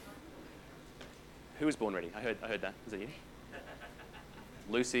Who was born ready? I heard that. Was it you?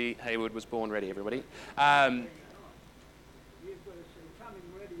 Lucy Hayward was born ready, everybody. You've got to say coming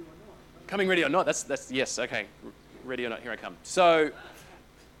ready or not. Coming ready or not, that's yes, okay. Ready or not, here I come. So,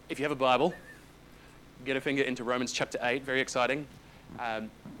 if you have a Bible, get a finger into Romans chapter 8, very exciting.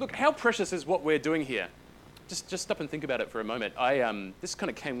 Look, how precious is what we're doing here? Just stop and think about it for a moment. This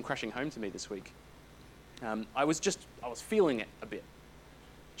kind of came crashing home to me this week. I was feeling it a bit.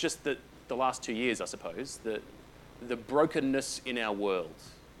 Just the last 2 years, I suppose, the brokenness in our world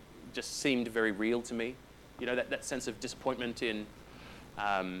just seemed very real to me. You know, that sense of disappointment in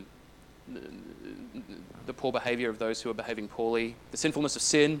the poor behaviour of those who are behaving poorly, the sinfulness of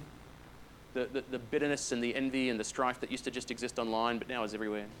sin, the bitterness and the envy and the strife that used to just exist online but now is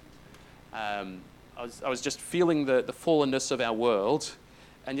everywhere. I was just feeling the fallenness of our world,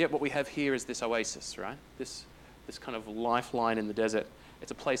 and yet what we have here is this oasis, right? This kind of lifeline in the desert. It's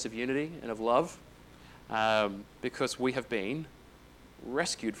a place of unity and of love, because we have been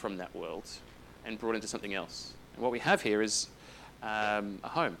rescued from that world and brought into something else. And what we have here is a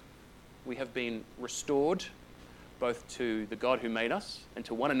home. We have been restored both to the God who made us and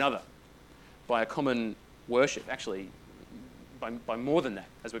to one another by a common worship, actually by more than that,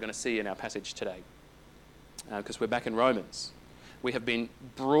 as we're going to see in our passage today, because we're back in Romans. We have been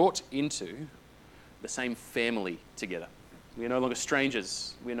brought into the same family together. We are no longer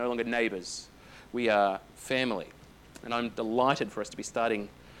strangers. We are no longer neighbours. We are family. And I'm delighted for us to be starting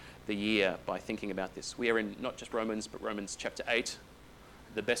the year by thinking about this. We are in not just Romans, but Romans chapter 8,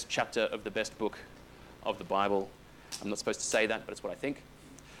 the best chapter of the best book of the Bible. I'm not supposed to say that, but it's what I think.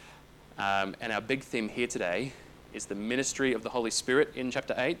 And our big theme here today is the ministry of the Holy Spirit in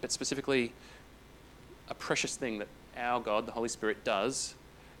chapter 8, but specifically a precious thing that our God, the Holy Spirit, does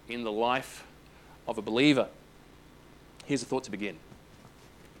in the life of a believer. Here's a thought to begin.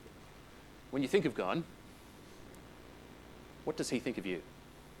 When you think of God, what does he think of you?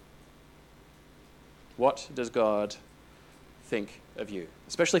 What does God think of you?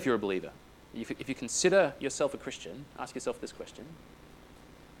 Especially if you're a believer. If you consider yourself a Christian, ask yourself this question: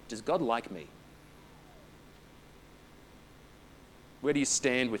 does God like me? Where do you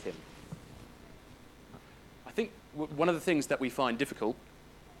stand with him? I think one of the things that we find difficult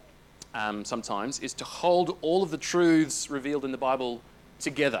sometimes is to hold all of the truths revealed in the Bible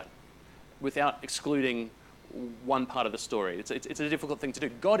together without excluding one part of the story. It's a difficult thing to do.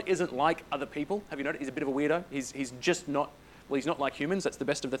 God isn't like other people. Have you noticed? He's a bit of a weirdo. He's just not, well, he's not like humans. That's the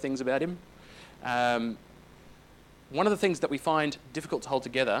best of the things about him. One of the things that we find difficult to hold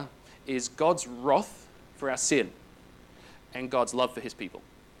together is God's wrath for our sin and God's love for his people.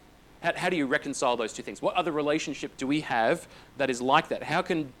 How do you reconcile those two things? What other relationship do we have that is like that? How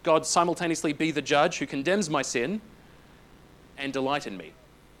can God simultaneously be the judge who condemns my sin and delight in me?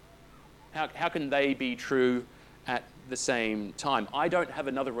 How can they be true at the same time? I don't have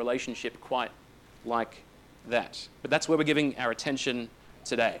another relationship quite like that. But that's where we're giving our attention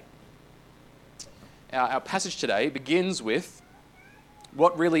today. Our passage today begins with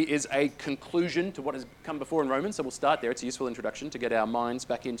what really is a conclusion to what has come before in Romans. So we'll start there. It's a useful introduction to get our minds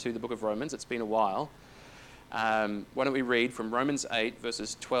back into the book of Romans. It's been a while. Why don't we read from Romans 8,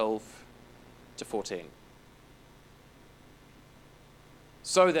 verses 12 to 14.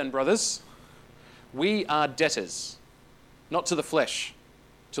 So then, brothers, we are debtors, not to the flesh,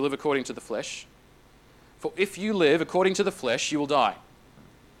 to live according to the flesh. For if you live according to the flesh, you will die.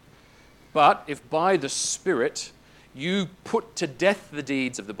 But if by the Spirit you put to death the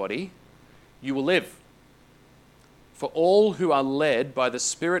deeds of the body, you will live. For all who are led by the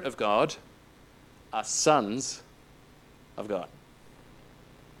Spirit of God are sons of God.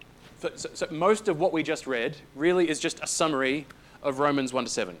 So most of what we just read really is just a summary of Romans 1 to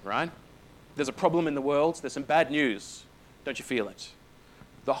 7, right? There's a problem in the world. There's some bad news. Don't you feel it?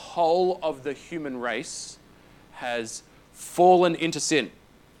 The whole of the human race has fallen into sin.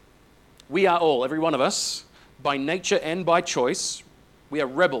 We are all, every one of us, by nature and by choice, we are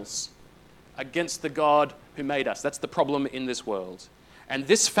rebels against the God who made us. That's the problem in this world. And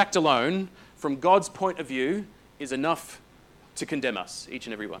this fact alone, from God's point of view, is enough to condemn us, each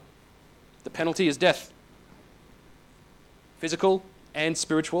and every one. The penalty is death. Physical and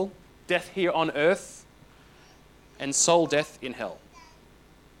spiritual. Death here on earth and soul death in hell.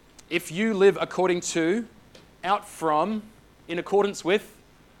 If you live according to, out from, in accordance with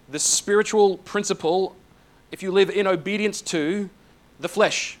the spiritual principle, if you live in obedience to the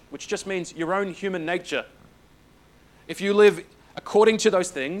flesh, which just means your own human nature, if you live according to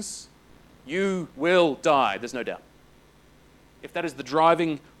those things, you will die, there's no doubt. If that is the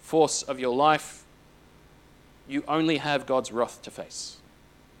driving force of your life, you only have God's wrath to face.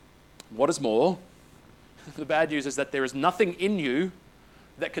 What is more, The bad news is that there is nothing in you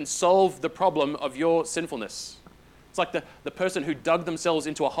that can solve the problem of your sinfulness. It's like the person who dug themselves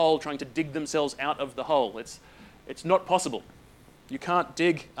into a hole trying to dig themselves out of the hole. It's not possible. You can't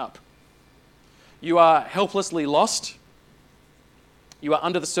dig up. You are helplessly lost. You are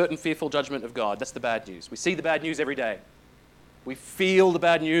under the certain fearful judgment of God. That's the bad news. We see the bad news every day. We feel the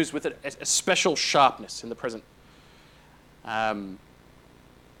bad news with a special sharpness in the present. The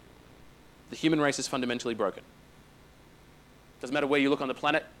human race is fundamentally broken. Doesn't matter where you look on the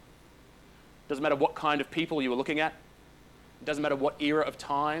planet. Doesn't matter what kind of people you were looking at. It doesn't matter what era of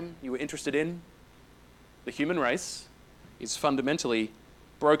time you were interested in. The human race is fundamentally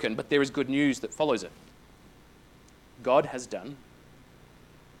broken, but there is good news that follows it. God has done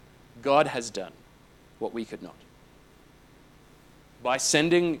what we could not. By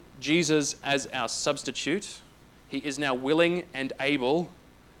sending Jesus as our substitute, he is now willing and able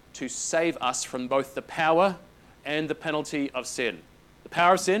to save us from both the power and the penalty of sin. The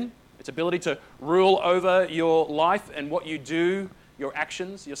power of sin, its ability to rule over your life and what you do, your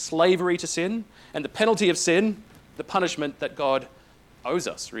actions, your slavery to sin, and the penalty of sin, the punishment that God owes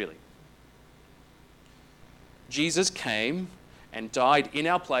us, really. Jesus came and died in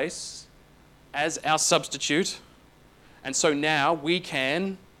our place as our substitute, and so now we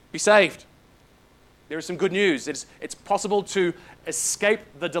can be saved. There is some good news. It's possible to escape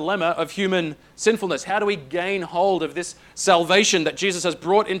the dilemma of human sinfulness. How do we gain hold of this salvation that Jesus has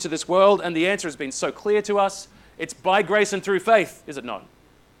brought into this world? And the answer has been so clear to us. It's by grace and through faith, is it not?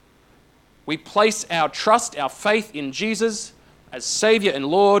 We place our trust, our faith in Jesus as Savior and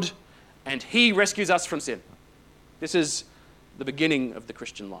Lord, and he rescues us from sin. This is the beginning of the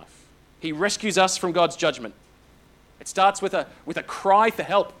Christian life. He rescues us from God's judgment. It starts with a cry for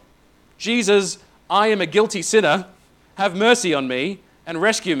help. Jesus, I am a guilty sinner. Have mercy on me and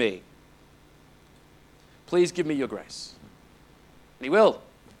rescue me. Please give me your grace. And he will.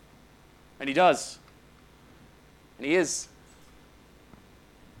 And he does. And he is.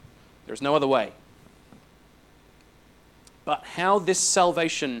 There is no other way. But how this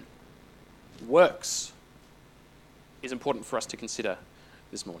salvation works is important for us to consider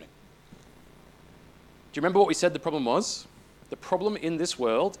this morning. Do you remember what we said the problem was? The problem in this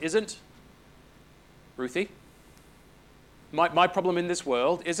world isn't Ruthie. My problem in this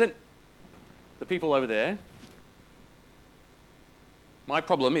world isn't the people over there. My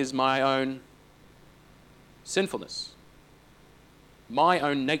problem is my own sinfulness. My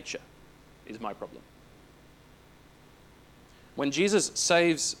own nature is my problem. When Jesus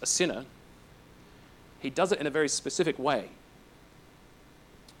saves a sinner, he does it in a very specific way.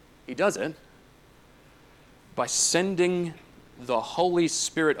 He does it by sending the Holy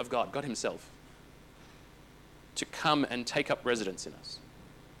Spirit of God, God himself, to come and take up residence in us.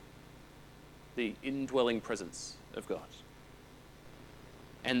 The indwelling presence of God.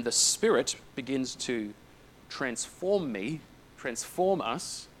 And the Spirit begins to transform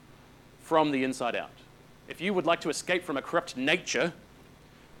us from the inside out. If you would like to escape from a corrupt nature,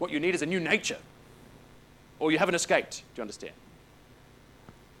 what you need is a new nature. Or you haven't escaped, do you understand?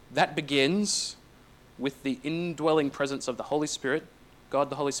 That begins with the indwelling presence of the Holy Spirit, God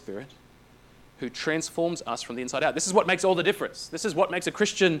the Holy Spirit, who transforms us from the inside out. This is what makes all the difference. This is what makes a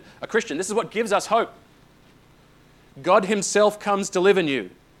Christian a Christian. This is what gives us hope. God himself comes to live in you.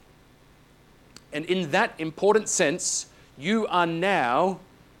 And in that important sense, you are now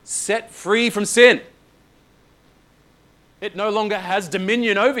set free from sin. It no longer has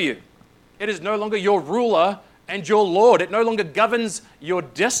dominion over you. It is no longer your ruler and your Lord. It no longer governs your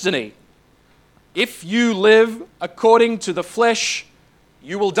destiny. If you live according to the flesh,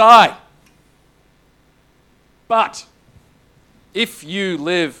 you will die. But if you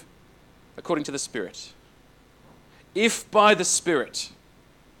live according to the Spirit, if by the Spirit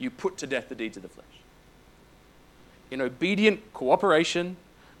you put to death the deeds of the flesh, in obedient cooperation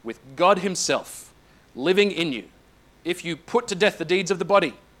with God himself living in you, if you put to death the deeds of the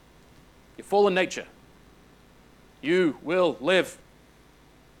body, your fallen nature, you will live.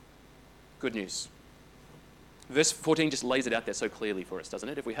 Good news. Verse 14 just lays it out there so clearly for us, doesn't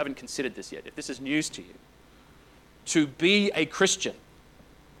it? If we haven't considered this yet, if this is news to you, to be a Christian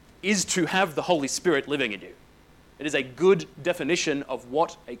is to have the Holy Spirit living in you. It is a good definition of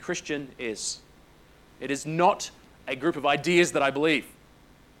what a Christian is. It is not a group of ideas that I believe.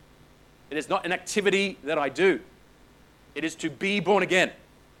 It is not an activity that I do. It is to be born again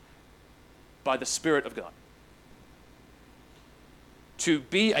by the Spirit of God. To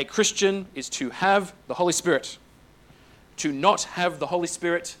be a Christian is to have the Holy Spirit. To not have the Holy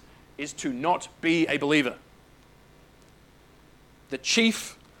Spirit is to not be a believer. The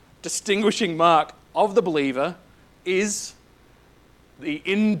chief distinguishing mark of the believer is the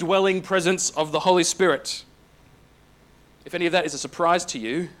indwelling presence of the Holy Spirit. If any of that is a surprise to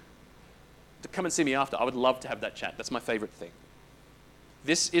you, to come and see me after. I would love to have that chat. That's my favorite thing.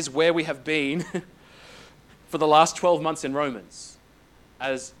 This is where we have been for the last 12 months in Romans,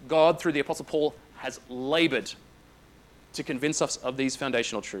 as God, through the Apostle Paul, has labored to convince us of these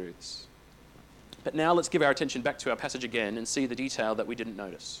foundational truths. But now let's give our attention back to our passage again and see the detail that we didn't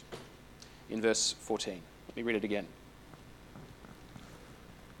notice. In verse 14. Let me read it again.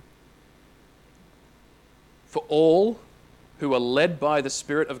 For all who are led by the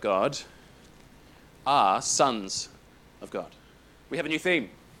Spirit of God are sons of God. We have a new theme,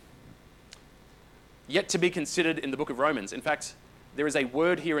 yet to be considered in the book of Romans. In fact, there is a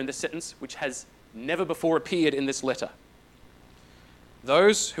word here in this sentence which has never before appeared in this letter.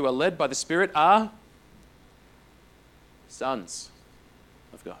 Those who are led by the Spirit are sons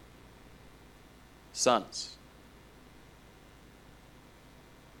of God. Sons.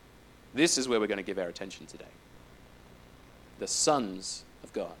 This is where we're going to give our attention today. The sons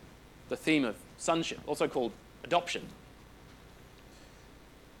of God. The theme of sonship, also called adoption.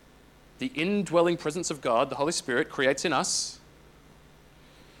 The indwelling presence of God, the Holy Spirit, creates in us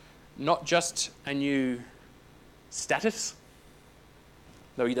not just a new status,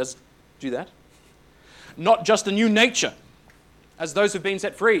 though he does do that. Not just a new nature, as those who've been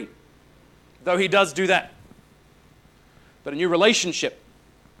set free, though he does do that. But a new relationship.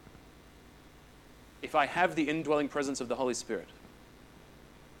 If I have the indwelling presence of the Holy Spirit,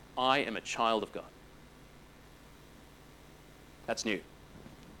 I am a child of God. That's new.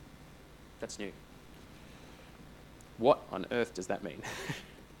 That's new. What on earth does that mean?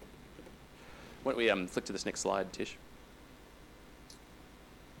 Why don't we flick to this next slide, Tish?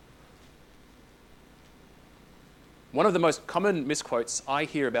 One of the most common misquotes I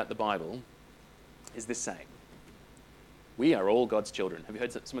hear about the Bible is this saying: we are all God's children. Have you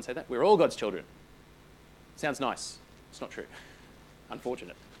heard someone say that? We're all God's children. Sounds nice. It's not true.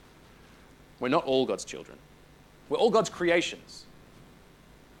 Unfortunate. We're not all God's children. We're all God's creations.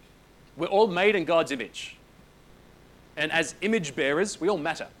 We're all made in God's image. And as image bearers, we all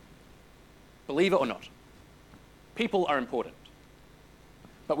matter. Believe it or not. People are important.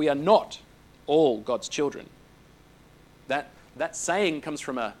 But we are not all God's children. That saying comes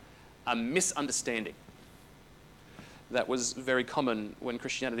from a misunderstanding that was very common when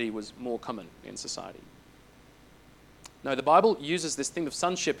Christianity was more common in society. No, the Bible uses this theme of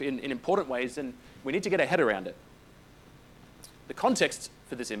sonship in important ways, and we need to get our head around it. The context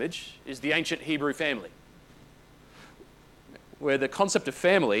for this image is the ancient Hebrew family, where the concept of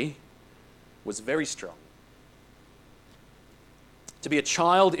family was very strong. To be a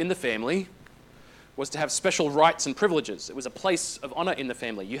child in the family was to have special rights and privileges. It was a place of honor in the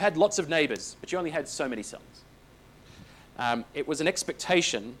family. You had lots of neighbors, but you only had so many sons. It was an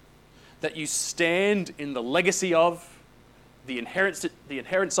expectation that you stand in the legacy of, the inheritance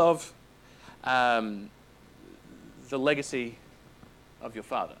of, the legacy of your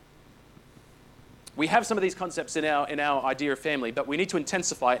father. We have some of these concepts in our idea of family, but we need to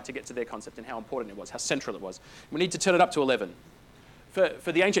intensify it to get to their concept and how important it was, how central it was. We need to turn it up to 11.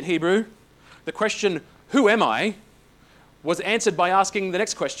 For the ancient Hebrew, the question, who am I, was answered by asking the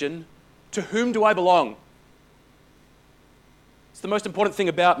next question, to whom do I belong? It's the most important thing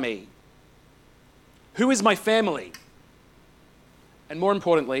about me. Who is my family? And more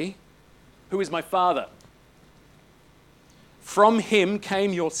importantly, who is my father? From him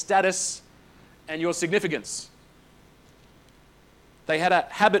came your status and your significance. They had a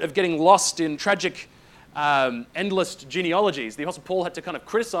habit of getting lost in tragic, endless genealogies. The Apostle Paul had to kind of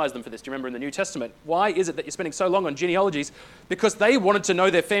criticize them for this. Do you remember in the New Testament? Why is it that you're spending so long on genealogies? Because they wanted to know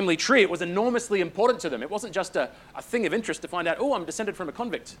their family tree. It was enormously important to them. It wasn't just a thing of interest to find out, oh, I'm descended from a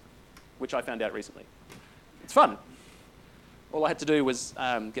convict, which I found out recently. It's fun. All I had to do was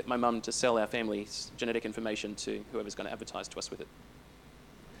get my mum to sell our family's genetic information to whoever's going to advertise to us with it.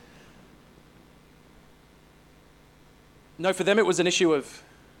 No, for them it was an issue of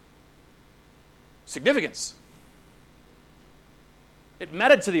significance. It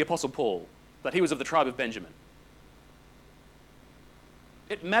mattered to the Apostle Paul that he was of the tribe of Benjamin.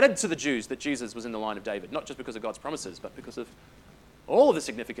 It mattered to the Jews that Jesus was in the line of David, not just because of God's promises, but because of all of the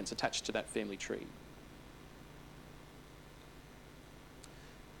significance attached to that family tree.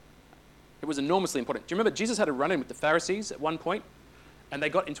 It was enormously important. Do you remember Jesus had a run-in with the Pharisees at one point, and they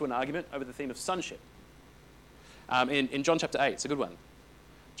got into an argument over the theme of sonship? In John chapter 8, it's a good one.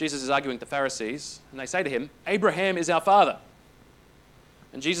 Jesus is arguing with the Pharisees, and they say to him, Abraham is our father.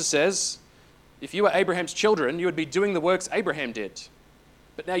 And Jesus says, if you were Abraham's children, you would be doing the works Abraham did.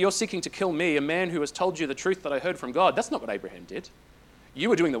 But now you're seeking to kill me, a man who has told you the truth that I heard from God. That's not what Abraham did. You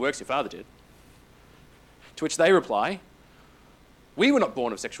were doing the works your father did. To which they reply, we were not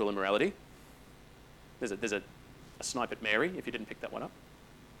born of sexual immorality. There's a snipe at Mary, if you didn't pick that one up.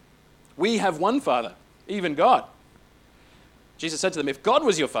 We have one Father, even God. Jesus said to them, if God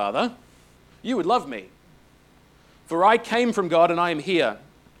was your Father, you would love me. For I came from God and I am here.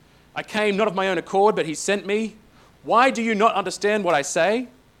 I came not of my own accord, but he sent me. Why do you not understand what I say?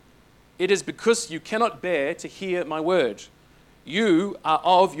 It is because you cannot bear to hear my word. You are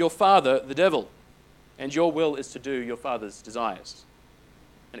of your father, the devil, and your will is to do your father's desires.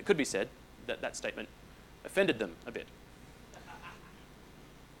 And it could be said that that statement offended them a bit.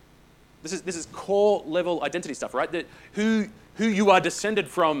 This is core level identity stuff, right? That who you are descended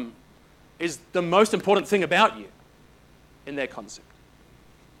from is the most important thing about you in their concept.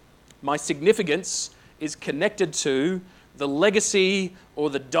 My significance is connected to the legacy or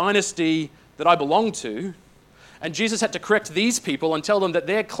the dynasty that I belong to. And Jesus had to correct these people and tell them that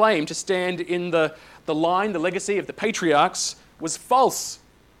their claim to stand in the line, the legacy of the patriarchs, was false.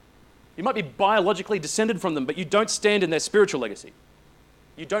 You might be biologically descended from them, but you don't stand in their spiritual legacy.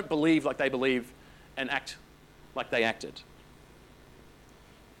 You don't believe like they believe and act like they acted.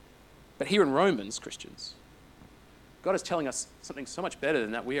 But here in Romans, Christians, God is telling us something so much better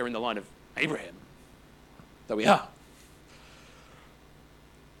than that. We are in the line of Abraham. That we are.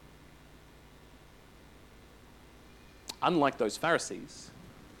 Unlike those Pharisees,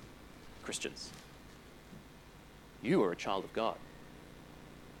 Christians, you are a child of God.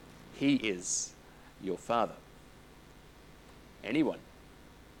 He is your Father. Anyone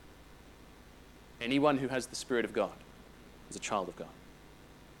who has the Spirit of God is a child of God.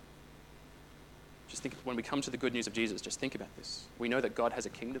 Just think, when we come to the good news of Jesus, just think about this. We know that God has a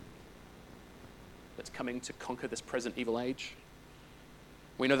kingdom that's coming to conquer this present evil age.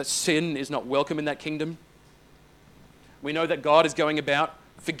 We know that sin is not welcome in that kingdom. We know that God is going about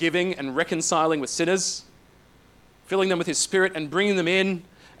forgiving and reconciling with sinners, filling them with his Spirit and bringing them in.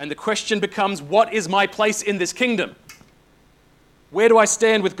 And the question becomes, what is my place in this kingdom? Where do I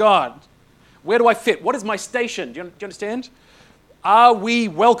stand with God? Where do I fit? What is my station? Do you understand? Are we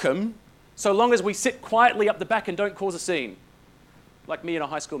welcome so long as we sit quietly up the back and don't cause a scene? Like me in a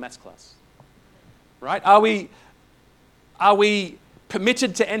high school maths class. Right? Are we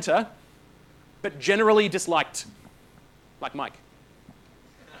permitted to enter, but generally disliked? Like Mike.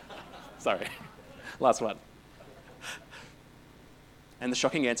 Sorry. Last one. And the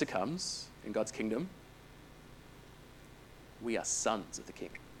shocking answer comes in God's kingdom. We are sons of the King.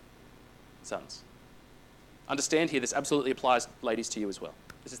 Sons. Understand here, this absolutely applies, ladies, to you as well.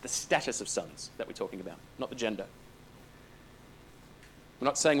 This is the status of sons that we're talking about, not the gender. We're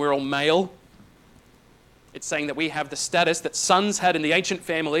not saying we're all male. It's saying that we have the status that sons had in the ancient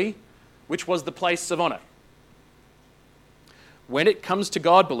family, which was the place of honor. When it comes to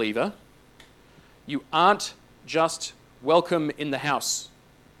God, believer, you aren't just welcome in the house.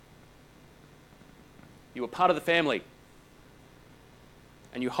 You are part of the family.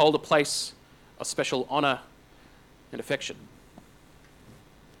 And you hold a place of special honor and affection.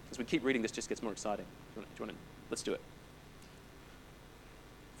 As we keep reading, this just gets more exciting. Do you want to, let's do it.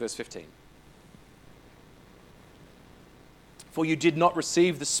 Verse 15. For you did not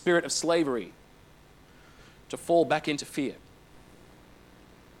receive the spirit of slavery to fall back into fear,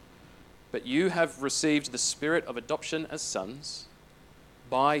 but you have received the spirit of adoption as sons,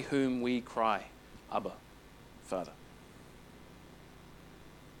 by whom we cry, Abba, Father.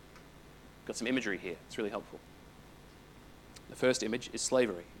 Got some imagery here. It's really helpful. The first image is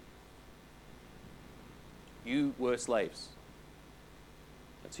slavery. You were slaves.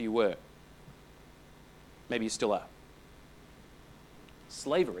 That's who you were. Maybe you still are.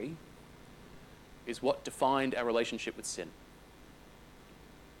 Slavery is what defined our relationship with sin.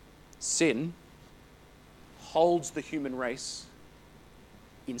 Sin holds the human race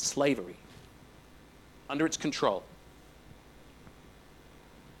in slavery, under its control.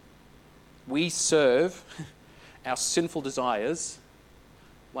 We serve our sinful desires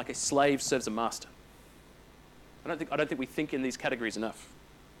like a slave serves a master. I don't think we think in these categories enough.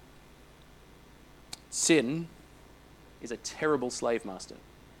 Sin is a terrible slave master.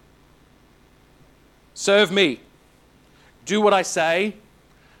 Serve me. Do what I say,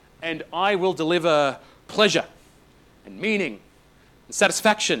 and I will deliver pleasure and meaning and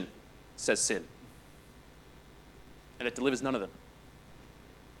satisfaction, says sin. And it delivers none of them.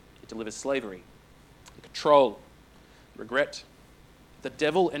 It delivers slavery, control, regret. The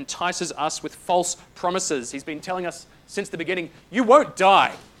devil entices us with false promises. He's been telling us since the beginning, you won't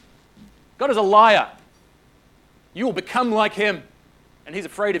die. God is a liar. You will become like him and he's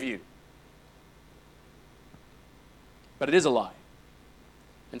afraid of you. But it is a lie.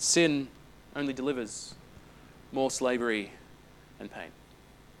 And sin only delivers more slavery and pain.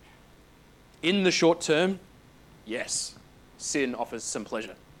 In the short term, yes, sin offers some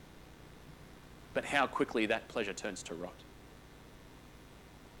pleasure. But how quickly that pleasure turns to rot.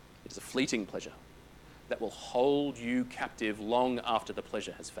 It is a fleeting pleasure that will hold you captive long after the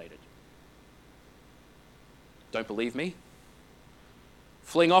pleasure has faded. Don't believe me?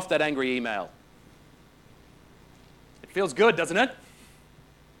 Fling off that angry email. It feels good, doesn't it?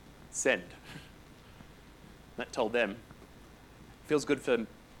 Send. That told them. Feels good for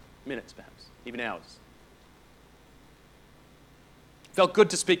minutes, perhaps, even hours. Felt good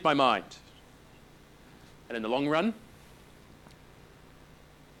to speak my mind. And in the long run,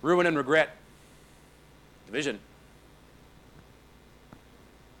 ruin and regret, division.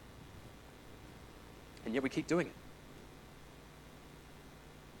 And yet we keep doing it.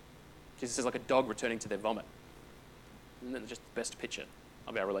 Jesus is like a dog returning to their vomit. Isn't that just the best picture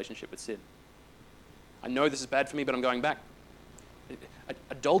of our relationship with sin? I know this is bad for me, but I'm going back.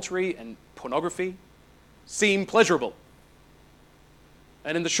 Adultery and pornography seem pleasurable.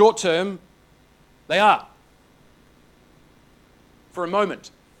 And in the short term, they are. For a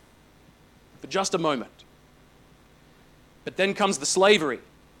moment. For just a moment. But then comes the slavery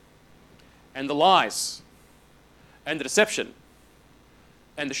and the lies and the deception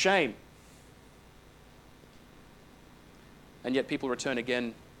and the shame. And yet people return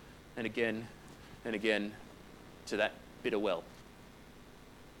again and again and again to that bitter well.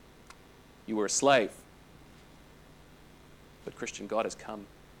 You were a slave. But Christian, God has come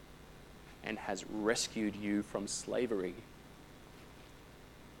and has rescued you from slavery.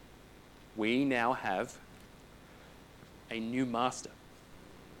 We now have a new master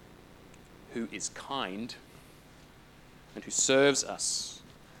who is kind and who serves us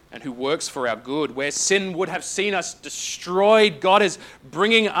and who works for our good. Where sin would have seen us destroyed, God is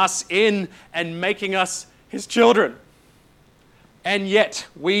bringing us in and making us his children. And yet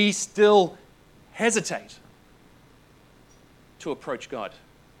we still hesitate to approach God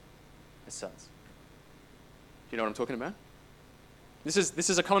as sons. Do you know what I'm talking about? This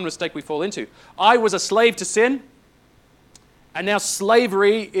is a common mistake we fall into. I was a slave to sin, and now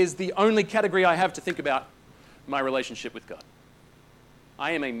slavery is the only category I have to think about my relationship with God.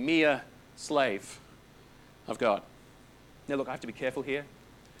 I am a mere slave of God. Now look, I have to be careful here.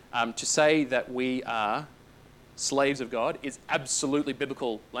 To say that we are slaves of God is absolutely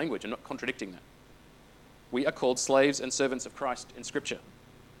biblical language. I'm not contradicting that. We are called slaves and servants of Christ in Scripture,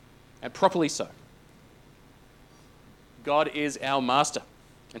 and properly so. God is our master,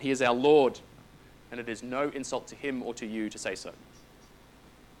 and he is our Lord, and it is no insult to him or to you to say so.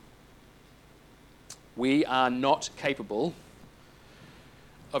 We are not capable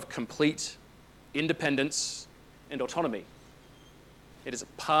of complete independence and autonomy. It is a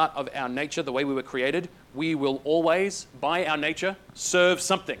part of our nature, the way we were created. We will always, by our nature, serve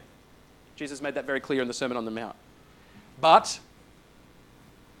something. Jesus made that very clear in the Sermon on the Mount. But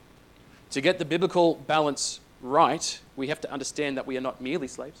to get the biblical balance right, we have to understand that we are not merely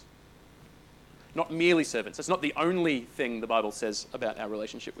slaves, not merely servants. That's not the only thing the Bible says about our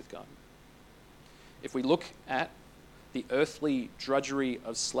relationship with God. If we look at the earthly drudgery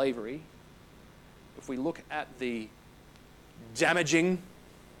of slavery, if we look at the damaging,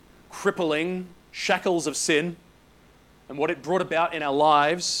 crippling shackles of sin and what it brought about in our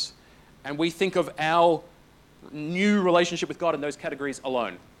lives, and we think of our new relationship with God in those categories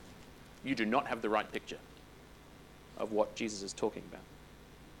alone, you do not have the right picture of what Jesus is talking about.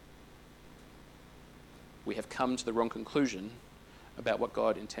 We have come to the wrong conclusion about what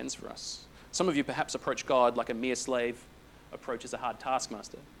God intends for us. Some of you perhaps approach God like a mere slave approaches a hard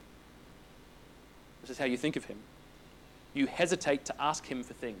taskmaster. This is how you think of him. You hesitate to ask him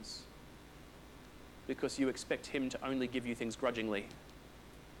for things because you expect him to only give you things grudgingly.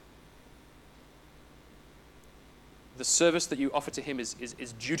 The service that you offer to him is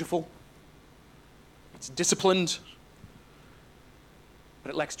dutiful, it's disciplined,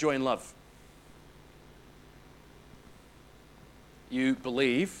 but it lacks joy and love. You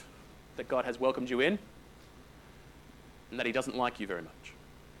believe that God has welcomed you in and that he doesn't like you very much.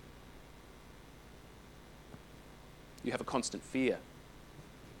 You have a constant fear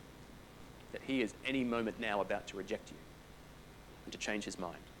that he is any moment now about to reject you and to change his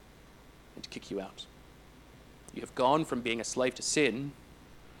mind and to kick you out. You have gone from being a slave to sin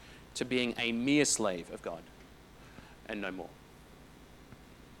to being a mere slave of God and no more.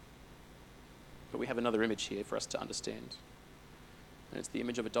 But we have another image here for us to understand, and it's the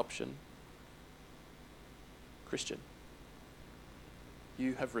image of adoption. Christian,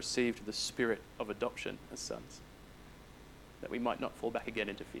 you have received the spirit of adoption as sons, that we might not fall back again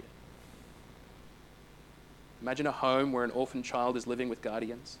into fear. Imagine a home where an orphan child is living with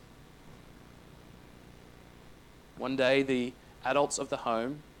guardians. One day, the adults of the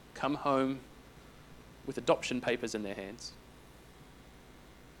home come home with adoption papers in their hands.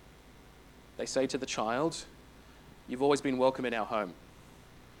 They say to the child, "You've always been welcome in our home,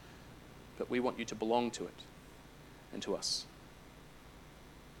 but we want you to belong to it and to us.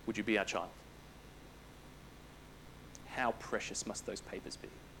 Would you be our child?" How precious must those papers be?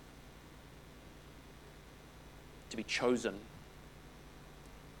 To be chosen,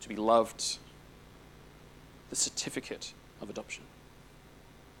 to be loved, the certificate of adoption.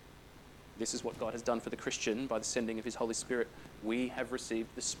 This is what God has done for the Christian by the sending of his Holy Spirit. We have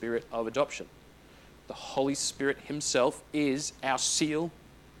received the spirit of adoption. The Holy Spirit himself is our seal,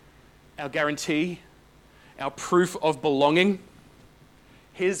 our guarantee, our proof of belonging.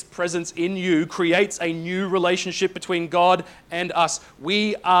 His presence in you creates a new relationship between God and us.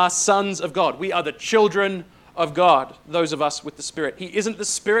 We are sons of God. We are the children of God, those of us with the Spirit. He isn't the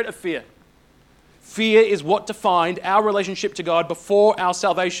spirit of fear. Fear is what defined our relationship to God before our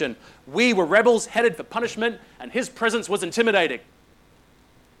salvation. We were rebels headed for punishment, and his presence was intimidating.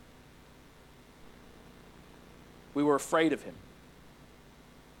 We were afraid of him.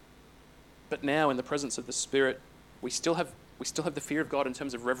 But now, in the presence of the Spirit, we still have the fear of God in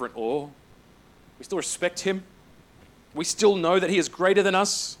terms of reverent awe. We still respect him. We still know that he is greater than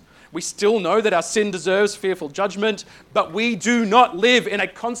us. We still know that our sin deserves fearful judgment, but we do not live in a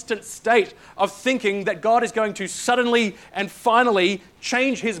constant state of thinking that God is going to suddenly and finally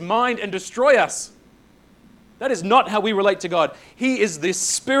change his mind and destroy us. That is not how we relate to God. He is the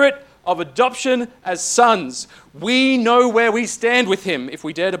spirit of adoption as sons. We know where we stand with him if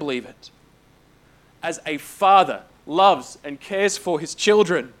we dare to believe it. As a father loves and cares for his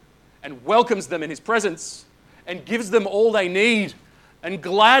children and welcomes them in his presence and gives them all they need and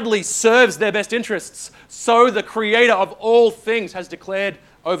gladly serves their best interests, so the Creator of all things has declared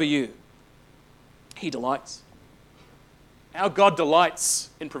over you. He delights. Our God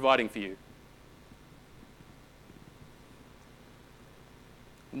delights in providing for you,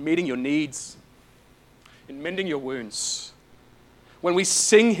 in meeting your needs, in mending your wounds. When we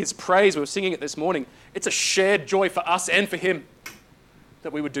sing his praise, we were singing it this morning, it's a shared joy for us and for him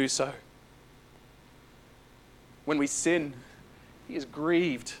that we would do so. When we sin, he is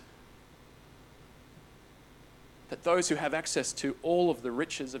grieved that those who have access to all of the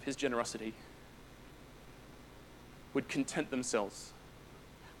riches of his generosity would content themselves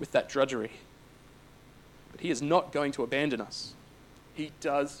with that drudgery. But he is not going to abandon us. He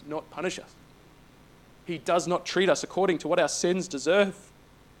does not punish us. He does not treat us according to what our sins deserve.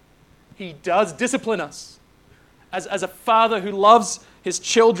 He does discipline us. As a father who loves his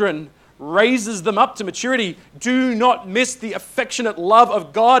children, raises them up to maturity, do not miss the affectionate love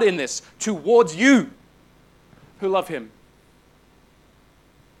of God in this towards you who love him.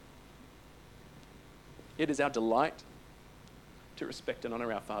 It is our delight to respect and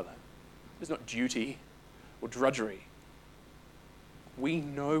honor our Father. It is not duty or drudgery. We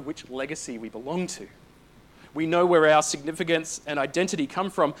know which legacy we belong to. We know where our significance and identity come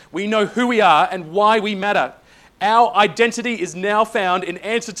from. We know who we are and why we matter. Our identity is now found in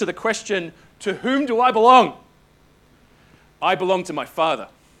answer to the question, to whom do I belong? I belong to my Father.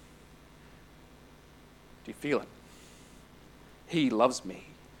 Do you feel it? He loves me.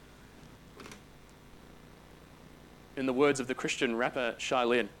 In the words of the Christian rapper Shai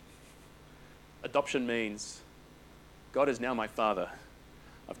Linne, adoption means God is now my Father.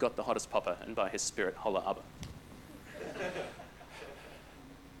 I've got the hottest popper, and by his Spirit, holla Abba.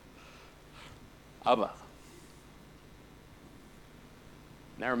 Abba.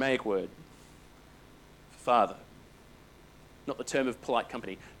 An Aramaic word for father. Not the term of polite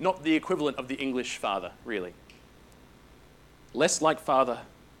company. Not the equivalent of the English father, really. Less like father,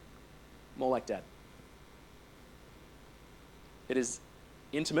 more like dad. It is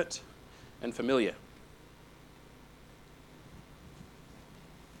intimate and familiar.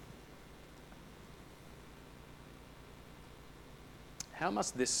 How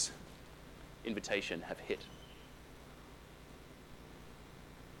must this invitation have hit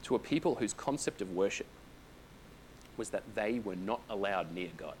to a people whose concept of worship was that they were not allowed near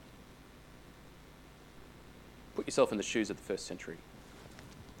God? Put yourself in the shoes of the first century.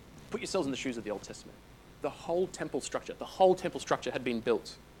 Put yourselves in the shoes of the Old Testament. The whole temple structure had been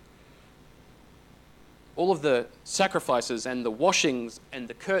built. All of the sacrifices and the washings and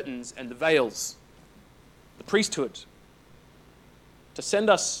the curtains and the veils, the priesthood, to send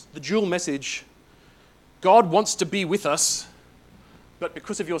us the dual message: God wants to be with us, but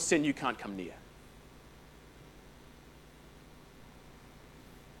because of your sin, you can't come near.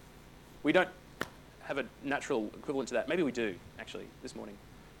 We don't have a natural equivalent to that. Maybe we do, actually, this morning.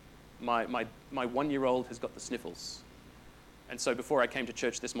 My 1-year-old has got the sniffles. And so before I came to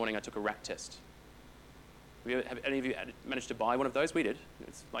church this morning, I took a rat test. Have any of you managed to buy one of those? We did.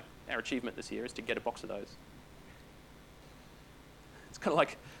 It's like our achievement this year is to get a box of those. It's kind of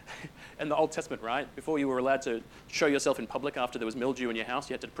like in the Old Testament, right? Before you were allowed to show yourself in public after there was mildew in your house,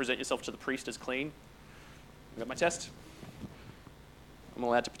 you had to present yourself to the priest as clean. I got my test. I'm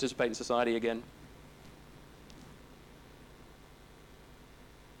allowed to participate in society again.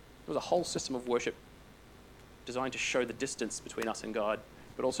 There was a whole system of worship designed to show the distance between us and God,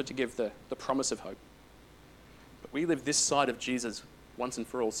 but also to give the promise of hope. But we live this side of Jesus' once and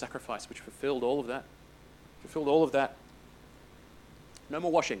for all sacrifice, which fulfilled all of that. Fulfilled all of that. No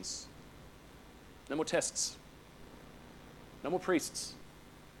more washings. No more tests. No more priests.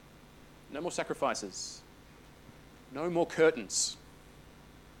 No more sacrifices. No more curtains.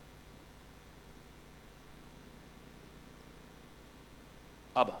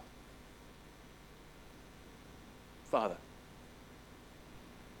 Abba. Father,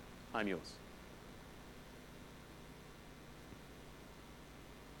 I'm yours.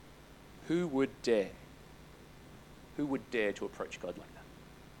 Who would dare to approach God like that?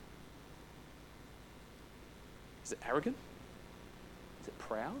 Is it arrogant? Is it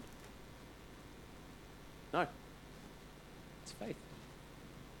proud? No. It's faith.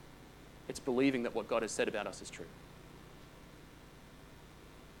 It's believing that what God has said about us is true.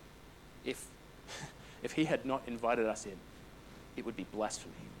 If he had not invited us in, it would be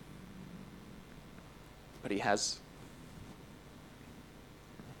blasphemy. But he has.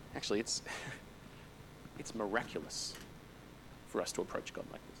 Actually, it's miraculous for us to approach God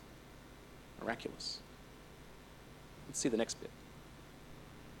like this. Miraculous. Let's see the next bit.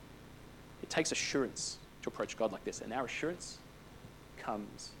 It takes assurance to approach God like this, and our assurance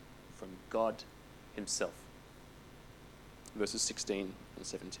comes from God himself. Verses 16 and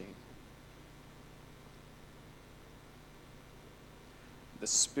 17. The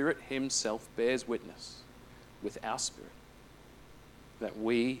Spirit himself bears witness with our spirit that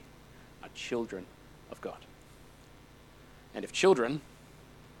we are children of God. And if children,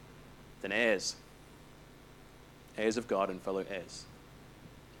 then heirs. Heirs of God and fellow heirs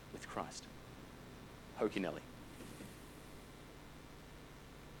with Christ. Hokey Nelly.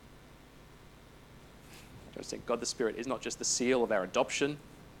 I think God the Spirit is not just the seal of our adoption.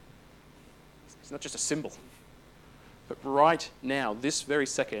 It's not just a symbol. But right now, this very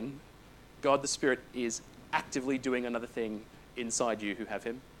second, God the Spirit is actively doing another thing inside you who have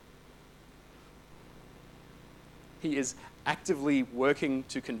him. He is actively working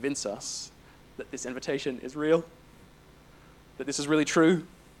to convince us that this invitation is real, that this is really true.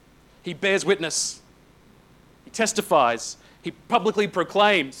 He bears witness. He testifies. He publicly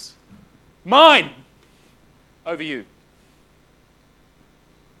proclaims, mine, over you.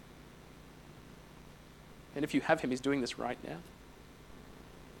 And if you have him, he's doing this right now.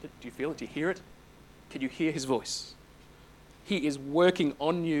 Do you feel it? Do you hear it? Can you hear his voice? He is working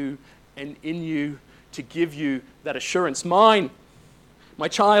on you and in you to give you that assurance. Mine, my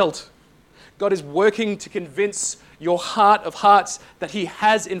child. God is working to convince your heart of hearts that he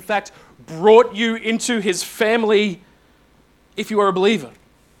has, in fact, brought you into his family if you are a believer.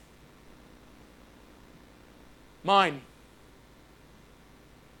 Mine.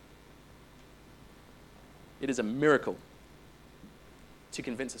 It is a miracle to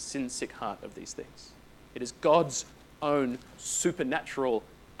convince a sin-sick heart of these things. It is God's own supernatural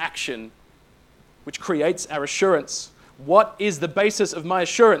action which creates our assurance. What is the basis of my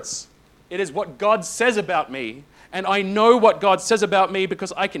assurance? It is what God says about me. And I know what God says about me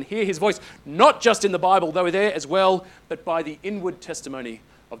because I can hear his voice, not just in the Bible, though there as well, but by the inward testimony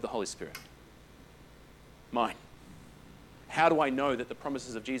of the Holy Spirit. Mine. How do I know that the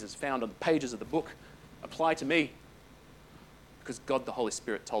promises of Jesus found on the pages of the book apply to me? Because God the Holy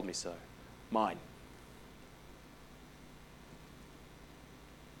Spirit told me so. Mine.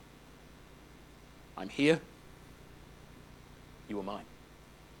 I'm here. You are mine.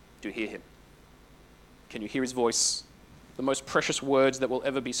 Do you hear him? Can you hear his voice? The most precious words that will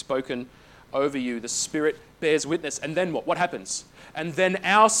ever be spoken over you. The Spirit bears witness. And then what? What happens? And then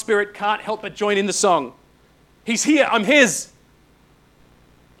our spirit can't help but join in the song. He's here. I'm his.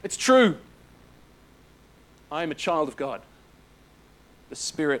 It's true. I am a child of God. The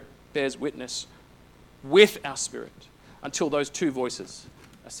Spirit bears witness with our spirit until those two voices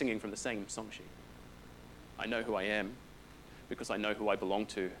are singing from the same song sheet. I know who I am because I know who I belong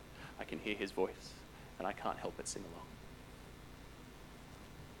to. I can hear his voice and I can't help but sing along.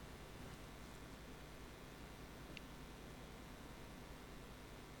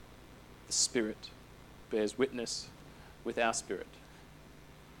 the Spirit bears witness with our spirit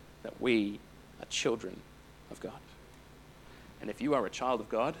that we are children of God. And if you are a child of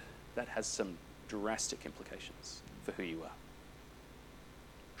God, that has some drastic implications for who you are.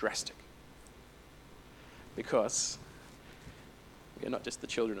 Drastic. Because we are not just the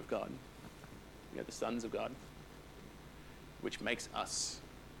children of God, we are the sons of God, which makes us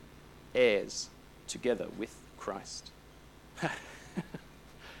heirs together with Christ.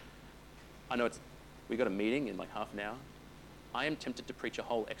 I know we've got a meeting in like half an hour. I am tempted to preach a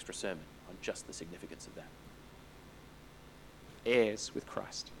whole extra sermon on just the significance of that. Heirs with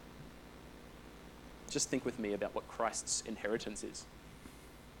Christ. Just think with me about what Christ's inheritance is.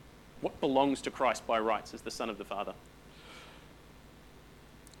 What belongs to Christ by rights as the Son of the Father?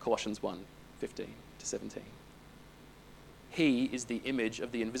 Colossians 1:15-17. He is the image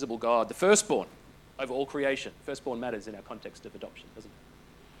of the invisible God, the firstborn over all creation. Firstborn matters in our context of adoption, doesn't it?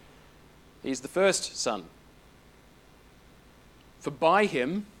 He's the first son. For by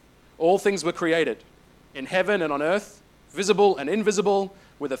him all things were created, in heaven and on earth, visible and invisible,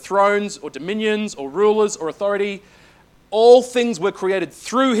 whether thrones or dominions or rulers or authority. All things were created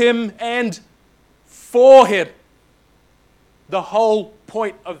through him and for him. The whole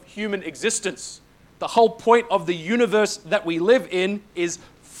point of human existence, the whole point of the universe that we live in is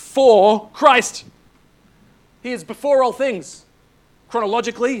for Christ. He is before all things.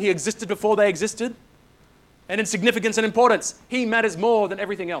 Chronologically, he existed before they existed. And in significance and importance, he matters more than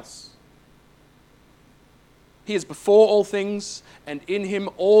everything else. He is before all things, and in him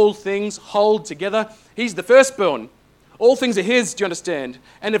all things hold together. He's the firstborn. All things are his, do you understand?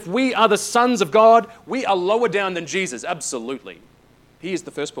 And if we are the sons of God, we are lower down than Jesus, absolutely. He is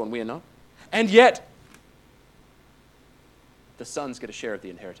the firstborn, we are not. And yet, the sons get a share of the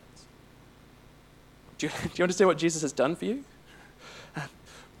inheritance. Do you understand what Jesus has done for you?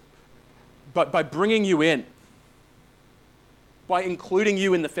 But by bringing you in, by including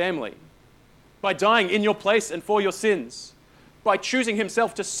you in the family, by dying in your place and for your sins, by choosing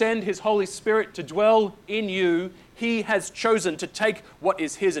himself to send his Holy Spirit to dwell in you, he has chosen to take what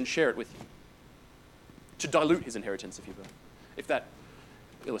is his and share it with you. To dilute his inheritance, if you will. If that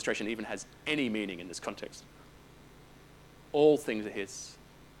illustration even has any meaning in this context. All things are his,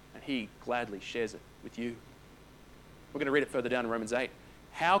 and he gladly shares it with you. We're going to read it further down in Romans 8.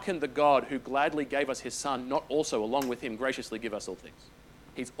 How can the God who gladly gave us his Son not also, along with him, graciously give us all things?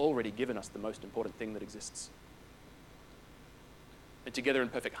 He's already given us the most important thing that exists. And together in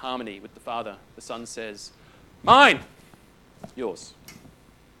perfect harmony with the Father, the Son says, mine, yours.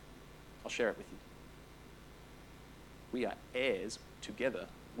 I'll share it with you. We are heirs together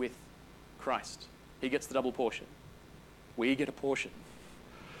with Christ. He gets the double portion. We get a portion.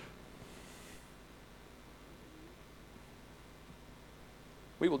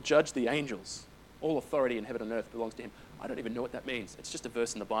 We will judge the angels. All authority in heaven and earth belongs to him. I don't even know what that means. It's just a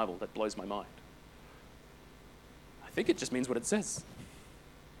verse in the Bible that blows my mind. I think it just means what it says.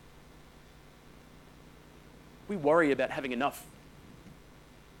 We worry about having enough.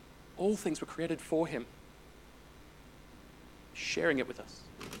 All things were created for him. Sharing it with us.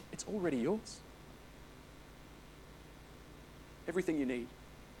 It's already yours. Everything you need.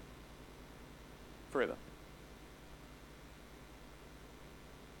 Forever.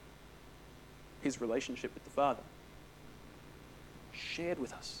 His relationship with the Father. Shared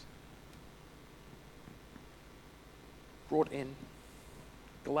with us. Brought in.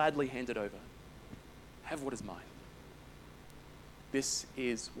 Gladly handed over. Have what is mine. This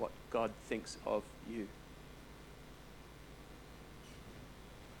is what God thinks of you.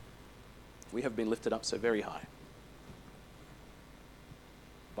 We have been lifted up so very high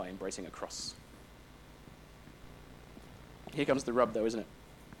by embracing a cross. Here comes the rub though, isn't it?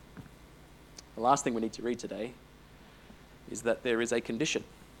 The last thing we need to read today is that there is a condition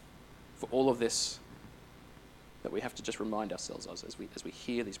for all of this that we have to just remind ourselves of as we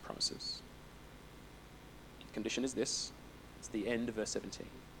hear these promises. The condition is this. It's the end of verse 17.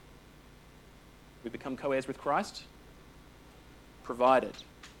 We become co-heirs with Christ, provided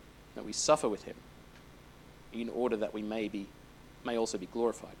that we suffer with him in order that we may also be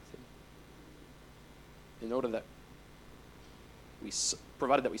glorified with him. In order that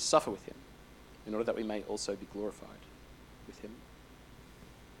provided that we suffer with him, in order that we may also be glorified with him.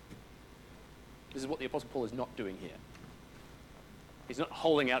 This is what the Apostle Paul is not doing here. He's not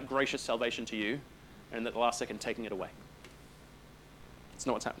holding out gracious salvation to you and at the last second taking it away. It's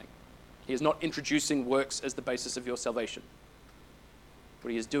not what's happening. He is not introducing works as the basis of your salvation. What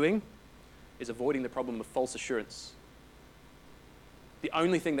he is doing is avoiding the problem of false assurance. The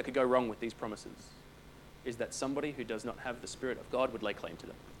only thing that could go wrong with these promises is that somebody who does not have the Spirit of God would lay claim to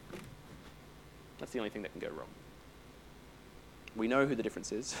them. That's the only thing that can go wrong. We know who the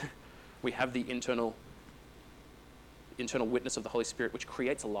difference is. We have the internal witness of the Holy Spirit, which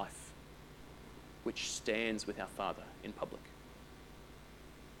creates a life, which stands with our Father in public.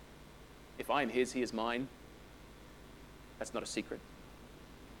 If I am his, he is mine, that's not a secret.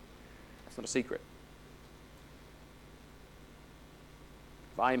 That's not a secret.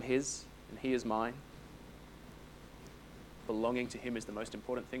 If I am his and he is mine, belonging to him is the most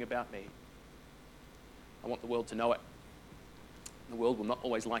important thing about me. I want the world to know it. The world will not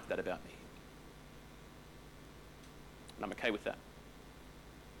always like that about me. And I'm okay with that,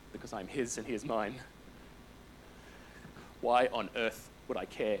 because I'm his and he is mine. Why on earth would I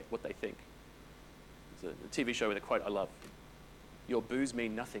care what they think? There's a TV show with a quote I love. Your boos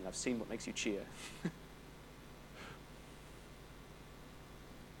mean nothing. I've seen what makes you cheer.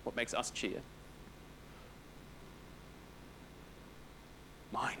 What makes us cheer?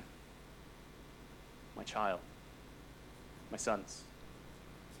 Mine. My child. My sons.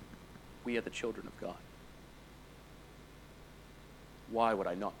 We are the children of God. Why would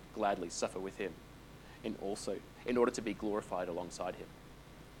I not gladly suffer with him in order to be glorified alongside him?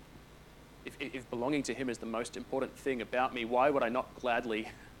 If belonging to him is the most important thing about me, why would I not gladly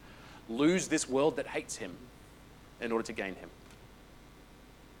lose this world that hates him in order to gain him?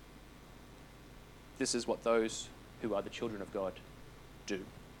 This is what those who are the children of God do.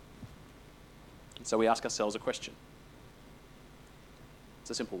 And so we ask ourselves a question. It's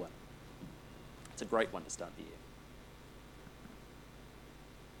a simple one. It's a great one to start the year.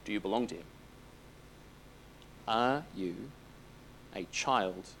 Do you belong to him? Are you a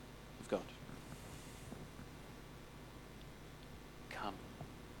child of God? Come.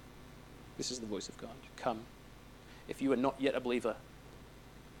 This is the voice of God. Come. If you are not yet a believer,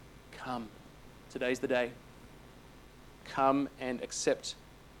 come. Today's the day. Come and accept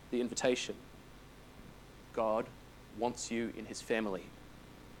the invitation. God wants you in his family.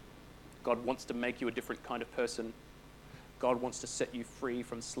 God wants to make you a different kind of person. God wants to set you free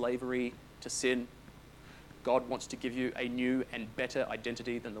from slavery to sin. God wants to give you a new and better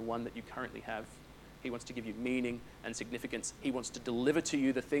identity than the one that you currently have. He wants to give you meaning and significance. He wants to deliver to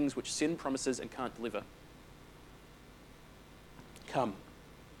you the things which sin promises and can't deliver. Come.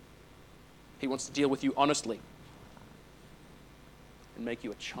 He wants to deal with you honestly and make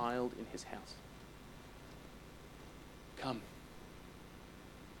you a child in his house. Come.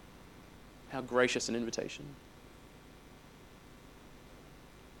 How gracious an invitation.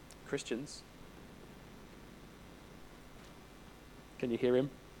 Christians, can you hear him?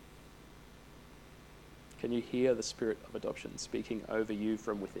 Can you hear the Spirit of adoption speaking over you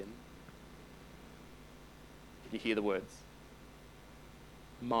from within? Can you hear the words?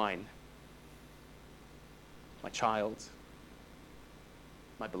 Mine, my child,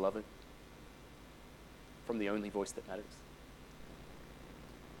 my beloved, from the only voice that matters.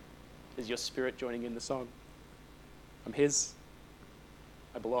 Is your spirit joining in the song? I'm his.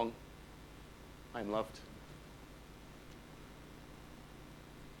 I belong. I am loved.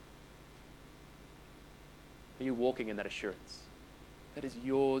 Are you walking in that assurance? That is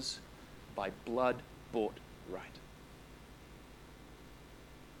yours by blood-bought right.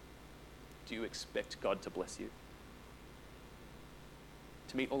 Do you expect God to bless you?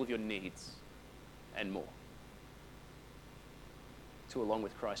 To meet all of your needs and more? To, along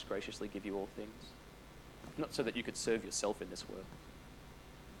with Christ, graciously give you all things? Not so that you could serve yourself in this world,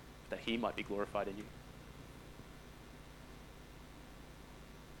 that he might be glorified in you.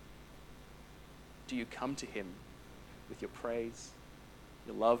 Do you come to him with your praise,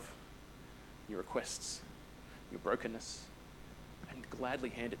 your love, your requests, your brokenness, and gladly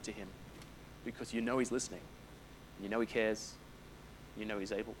hand it to him because you know he's listening, you know he cares, you know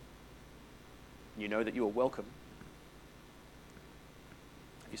he's able, you know that you are welcome?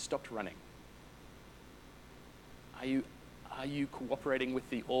 Have you stopped running? Are you cooperating with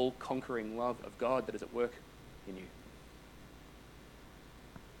the all-conquering love of God that is at work in you?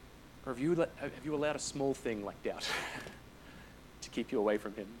 Or have you allowed a small thing like doubt to keep you away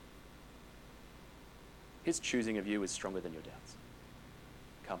from him? His choosing of you is stronger than your doubts.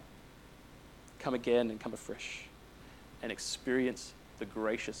 Come. Come again and come afresh and experience the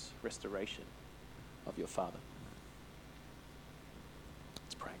gracious restoration of your Father.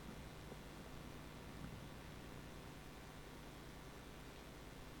 Let's pray.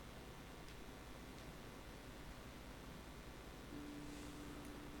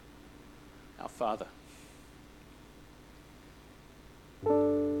 Our Father,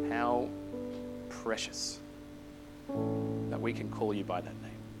 how precious that we can call you by that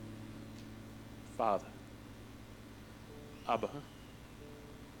name. Father, Abba,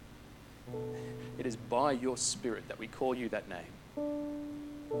 It is by your Spirit that we call you that name.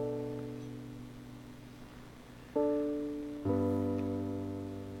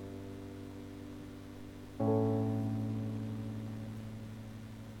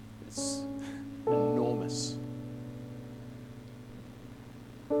 It's enormous.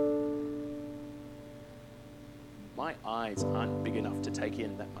 My eyes aren't big enough to take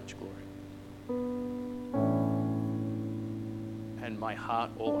in that much glory. And my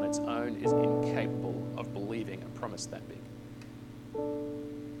heart all on its own is incapable of believing a promise that big.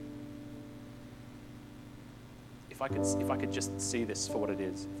 If I could just see this for what it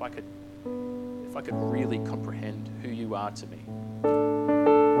is, if I could really comprehend who you are to me.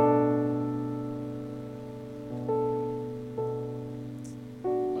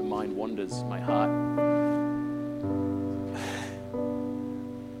 My mind wanders, my heart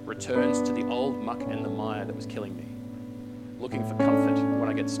returns to the old muck and the mire that was killing me, looking for comfort when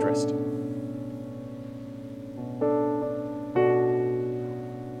I get stressed.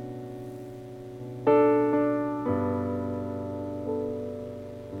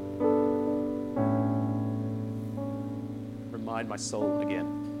 Remind my soul again,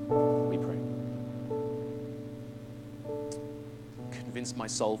 we pray. Convince my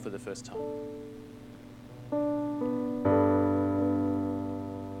soul for the first time.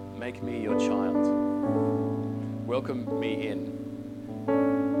 Make me your child. Welcome me in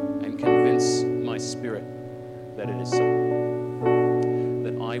and convince my spirit that it is so.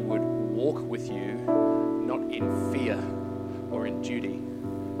 That I would walk with you not in fear or in duty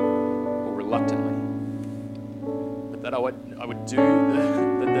or reluctantly, but that I would do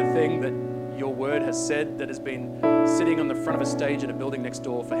the thing that your word has said that has been sitting on the front of a stage at a building next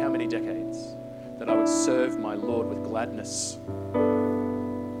door for how many decades? That I would serve my Lord with gladness.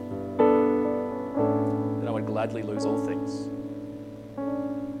 Gladly lose all things,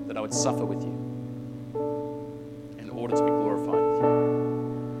 that I would suffer with you in order to be glorified with you.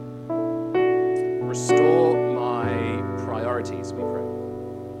 Restore my priorities, we pray.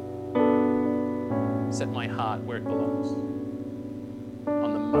 Set my heart where it belongs,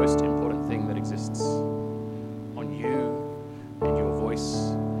 on the most important thing that exists, on you and your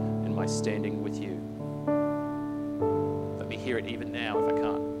voice and my standing with you. Let me hear it even now if I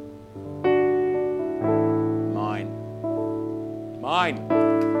can't. Mine.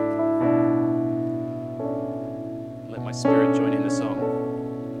 Let my spirit join in the song.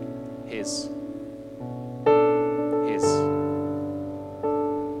 His. His.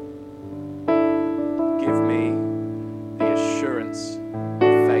 Give me the assurance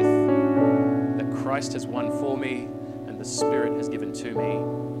of faith that Christ has won for me and the Spirit has given to me,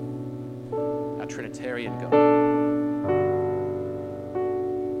 our Trinitarian God.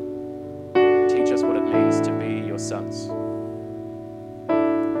 Teach us what it means to be your sons.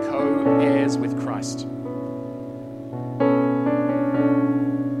 Co-heirs with Christ.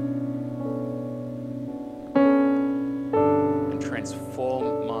 And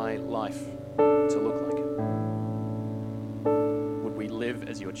transform my life to look like it. Would we live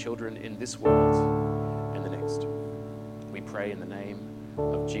as your children in this world and the next? We pray in the name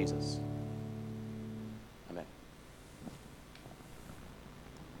of Jesus.